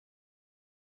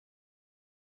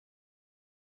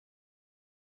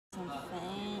some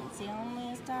fancy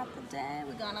only start the day.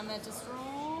 We're gonna make a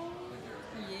stroll.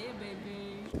 Yeah,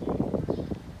 baby.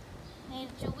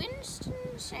 It's a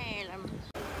Winston-Salem.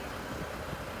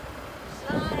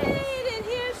 Slide, and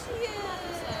here she is.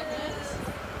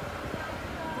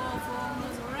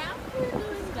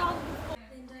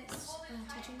 Linda is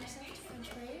teaching herself to French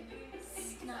braid.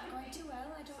 It's not going too well,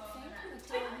 I don't think,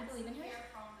 but we believe in her.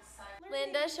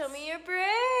 Linda, show me your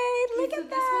braid. Look at that.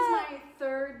 This was my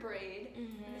third braid.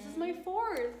 This is my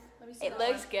fourth. Let me see. It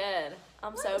looks good.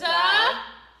 I'm so proud.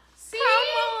 See?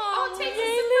 I'll take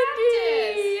this to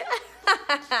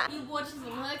practice. You watched the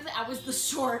legs. I was the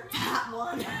short, fat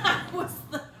one. I was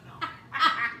the.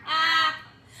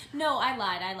 No, I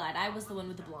lied. I was the one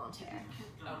with the blonde hair.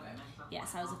 Okay.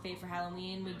 Yes, I was a fave for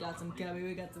Halloween. We got some Gabby,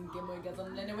 we got some Kim, we got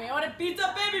some Linda. We wanted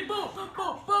pizza, baby. Boom, boom,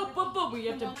 boom, boom, boom, boom. We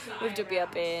have to be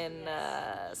up in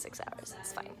 6 hours.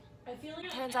 It's fine.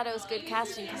 Turns out it was good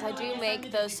casting because I do make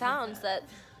those sounds that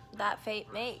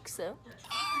Fate makes. So.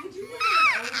 You're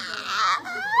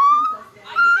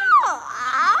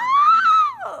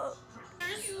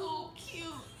so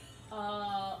cute.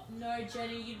 No,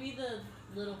 Jenny, you'd be the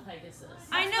little Pegasus.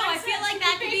 I know. I feel like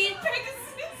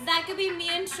that could be me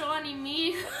and Shawnee,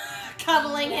 me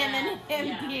cuddling him and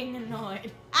him being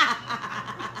annoyed.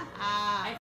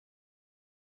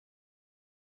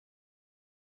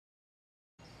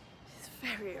 It's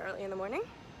very early in the morning,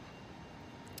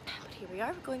 but here we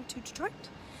are. We're going to Detroit,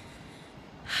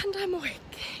 and I'm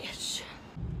awake-ish.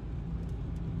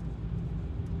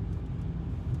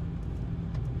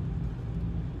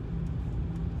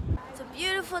 It's a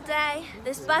beautiful day.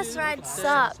 This bus ride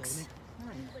sucks,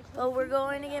 but we're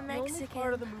going to get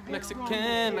Mexican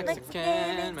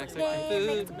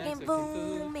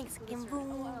food, Mexican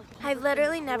food. I've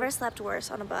literally never slept worse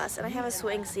on a bus, and I have a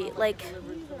swing seat. Like,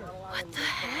 what the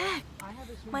heck?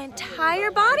 My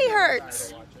entire body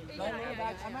hurts. I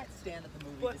might stand at the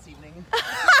movie this evening.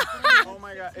 Oh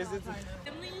my god, is it?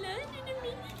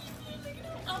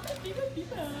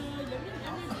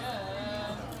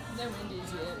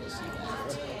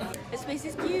 This place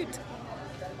is cute.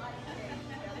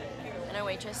 And our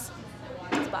waitress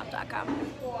is bob.com.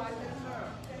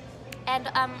 And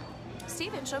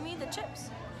Steven, show me the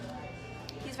chips.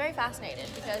 He's very fascinated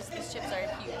because these chips are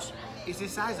huge. It's the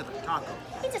size of a taco.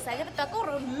 It's the size of a taco,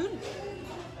 Ramon.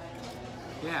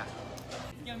 Yeah.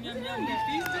 Yum yum yum. Yum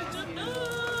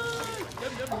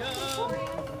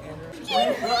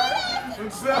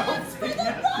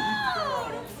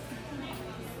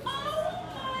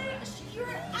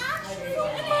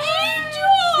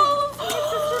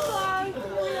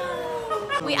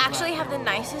We actually have the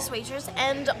nicest waitress,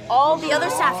 and all the other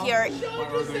staff here. They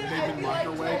can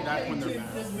microwave that when they're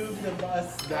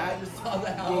bad.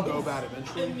 That will go bad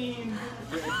eventually.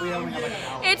 If we only have like an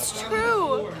hour. It's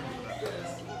true.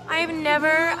 I've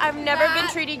never been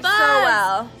treated so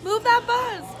well. Move that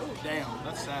buzz. Damn,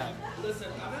 that's sad.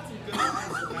 Listen, I've had some good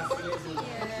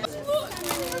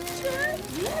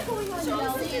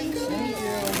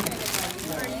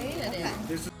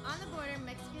On the border,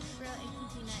 Mexican Grill and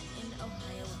Cantina in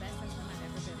Ohio, the best restaurant I've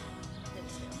ever been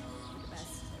to. The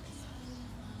best service.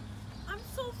 I'm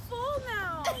so full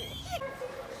now.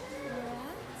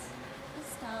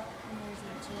 Stop, and there's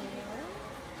a jail,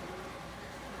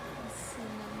 a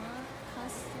cinema,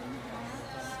 custom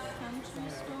hats, country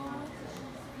store.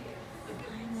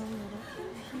 I'm a little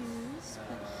confused,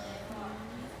 but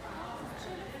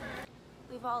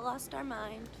We've all lost our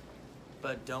mind.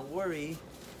 But don't worry,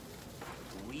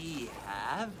 we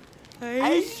have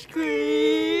Ice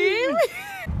cream.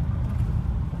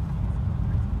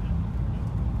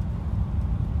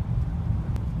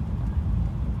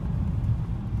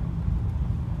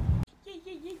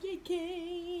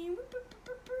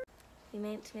 We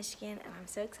made it to Michigan, and I'm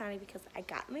so excited because I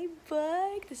got my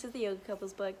book. This is the Yoga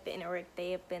Couples book. The inner work,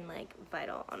 they have been like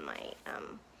vital on my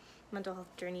mental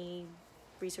health journey,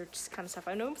 research kind of stuff.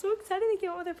 I know I'm so excited they came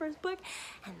out with their first book,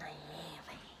 and I love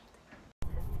it.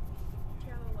 Do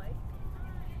you have a wife?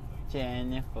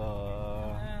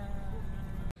 Jennifer.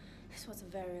 This was a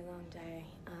very long day.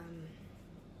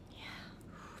 Yeah,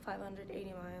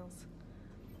 580 miles.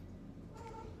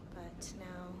 But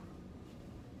now,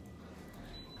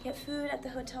 get food at the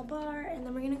hotel bar, and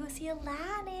then we're gonna go see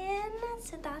Aladdin.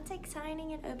 So that's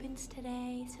exciting. It opens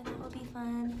today, so that will be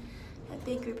fun. A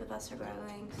big group of us are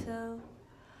going, so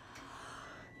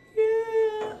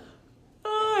yeah.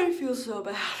 Oh, I feel so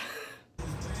bad.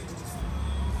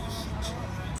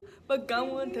 But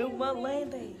come on to my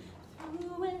lady.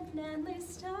 Blue and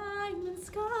endless time and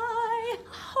sky.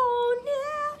 Oh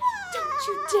no! Don't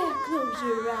you dare close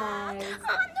your eyes.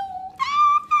 I know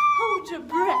that. Hold your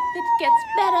breath, it gets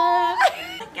better.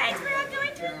 Guys,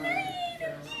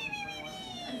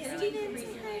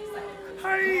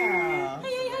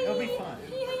 everybody. It'll be fun.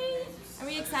 Are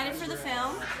we excited for the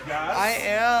film? I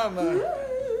am.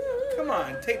 Come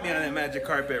on, take me on that magic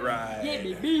carpet ride. Yeah,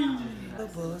 baby.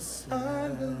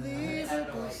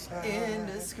 Unbelievable,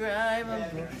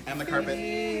 indescribable. And the carpet.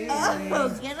 Oh,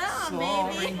 get on,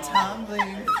 baby.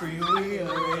 Tumbling,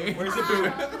 freewheeling. Where's the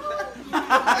boot?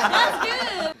 That's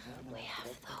good. We have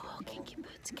the whole Kinky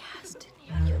Boots cast in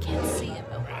here. You can't see it,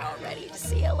 but we're all ready to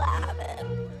see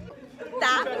 11.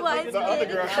 That was The other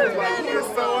girl, she was like,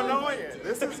 "You're so annoying.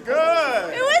 This is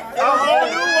good. It was so A whole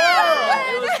new world."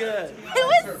 It was good. It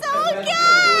was so good!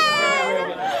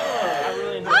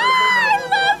 I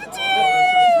loved it!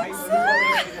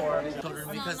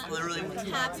 Because literally we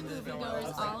Happy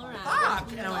moviegoers all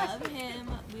around. We love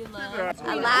him. We love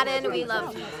Aladdin, we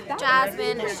love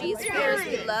Jasmine, she's fierce,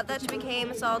 we love that she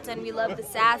became a sultan, we love the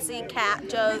sassy cat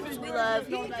jokes, we love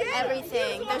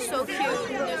everything. They're so cute.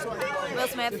 There's Will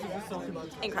Smith,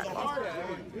 incredible.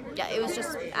 Yeah, it was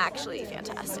just actually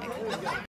fantastic.